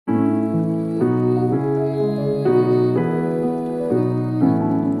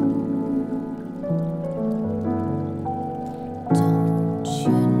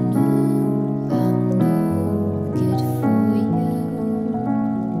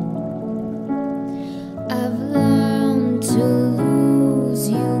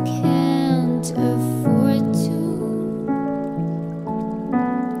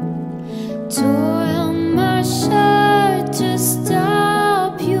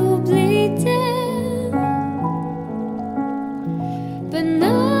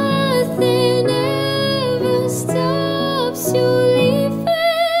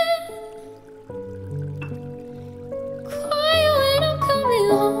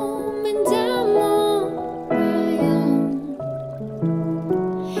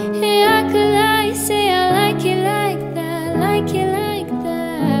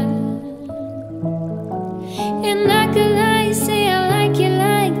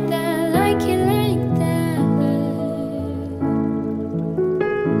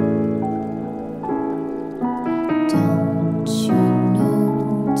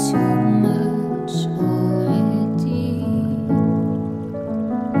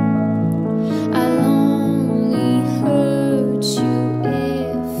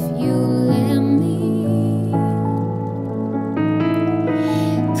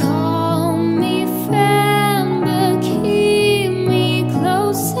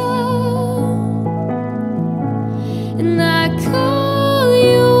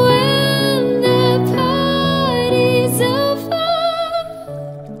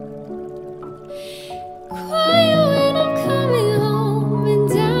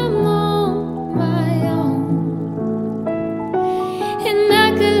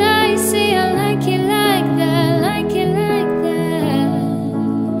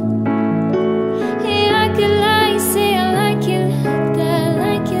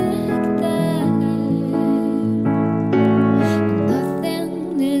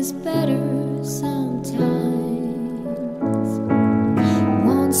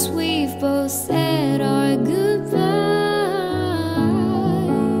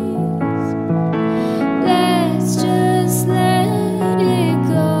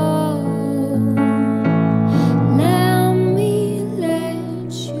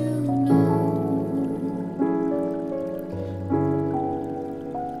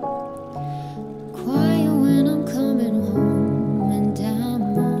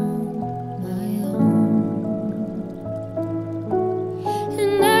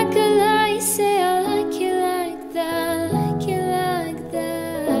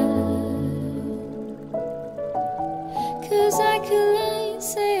like a lie,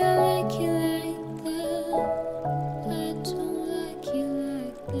 say I like you like that. I don't like you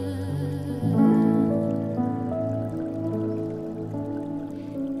like that.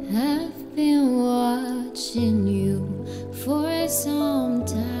 I've been watching you for some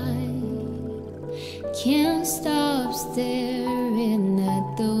time. Can't stop staring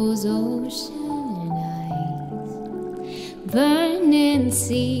at those ocean eyes, burning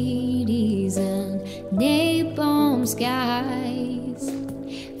CDs and napalm skies,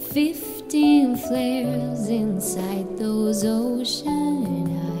 15 flares inside those ocean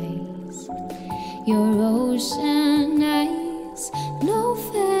eyes. Your ocean eyes, no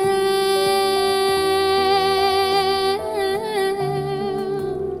fair.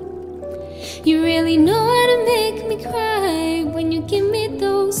 You really know how to make me cry when you give me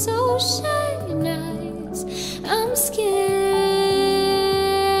those ocean eyes. I'm scared.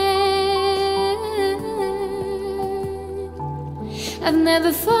 I've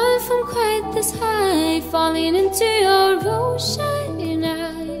never fallen from quite this high, falling into your ocean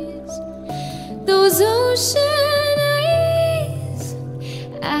eyes. Those ocean eyes.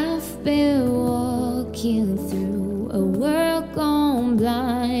 I've been walking through a world gone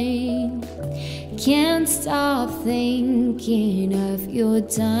blind. Can't stop thinking of your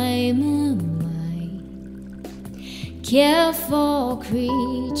diamond mind. Careful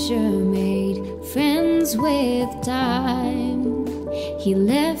creature made friends with time. He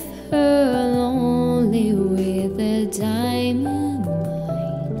left her lonely with a diamond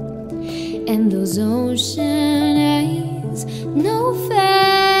mind. And those ocean eyes, no fair.